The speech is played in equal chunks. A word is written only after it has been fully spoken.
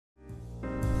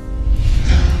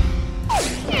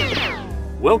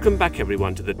Welcome back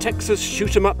everyone to the Texas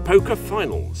Shoot 'em Up Poker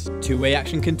Finals. Two-way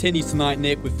action continues tonight,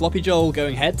 Nick, with Floppy Joel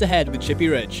going head-to-head with Chippy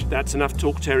Rich. That's enough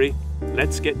talk, Terry.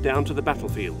 Let's get down to the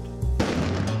battlefield.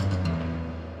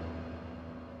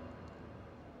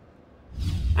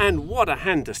 And what a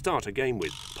hand to start a game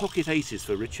with. Pocket aces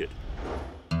for Richard.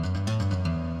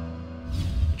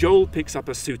 Joel picks up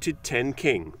a suited 10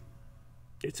 king.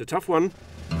 It's a tough one.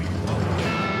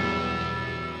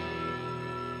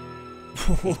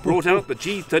 He's brought out the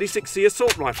G36C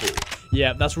assault rifle.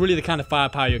 Yeah, that's really the kind of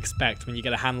firepower you expect when you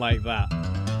get a hand like that.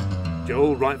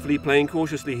 Joel rightfully playing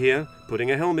cautiously here,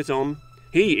 putting a helmet on.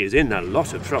 He is in a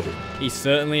lot of trouble. He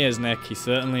certainly is, Nick. He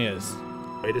certainly is.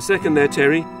 Wait a second there,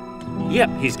 Terry. Yep,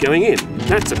 he's going in.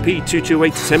 That's a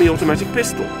P228 semi-automatic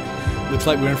pistol. Looks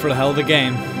like we're in for a hell of a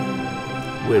game.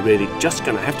 We're really just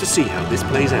going to have to see how this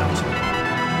plays out.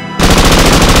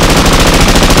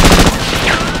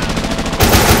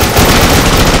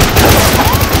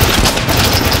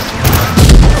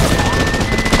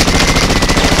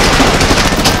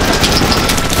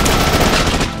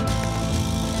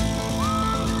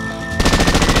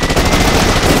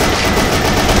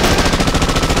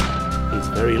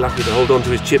 Very lucky to hold on to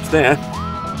his chips there.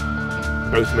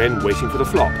 Both men waiting for the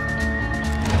flop.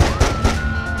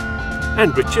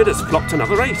 And Richard has flopped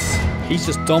another ace. He's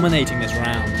just dominating this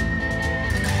round.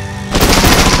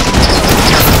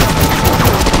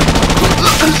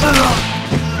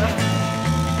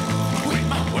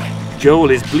 Joel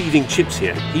is bleeding chips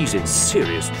here. He's in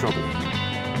serious trouble.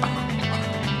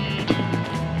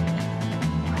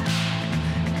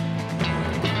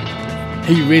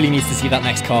 He really needs to see that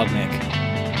next card, Nick.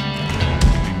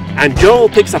 And Joel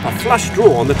picks up a flush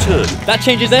draw on the turn. That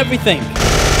changes everything.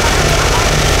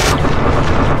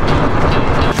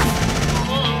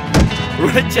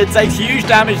 Richard takes huge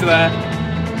damage there.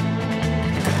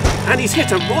 And he's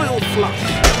hit a royal flush.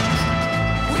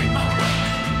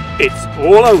 It's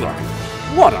all over.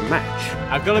 What a match.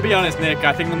 I've got to be honest, Nick.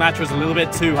 I think the match was a little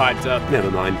bit too hyped up.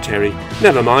 Never mind, Terry.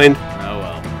 Never mind.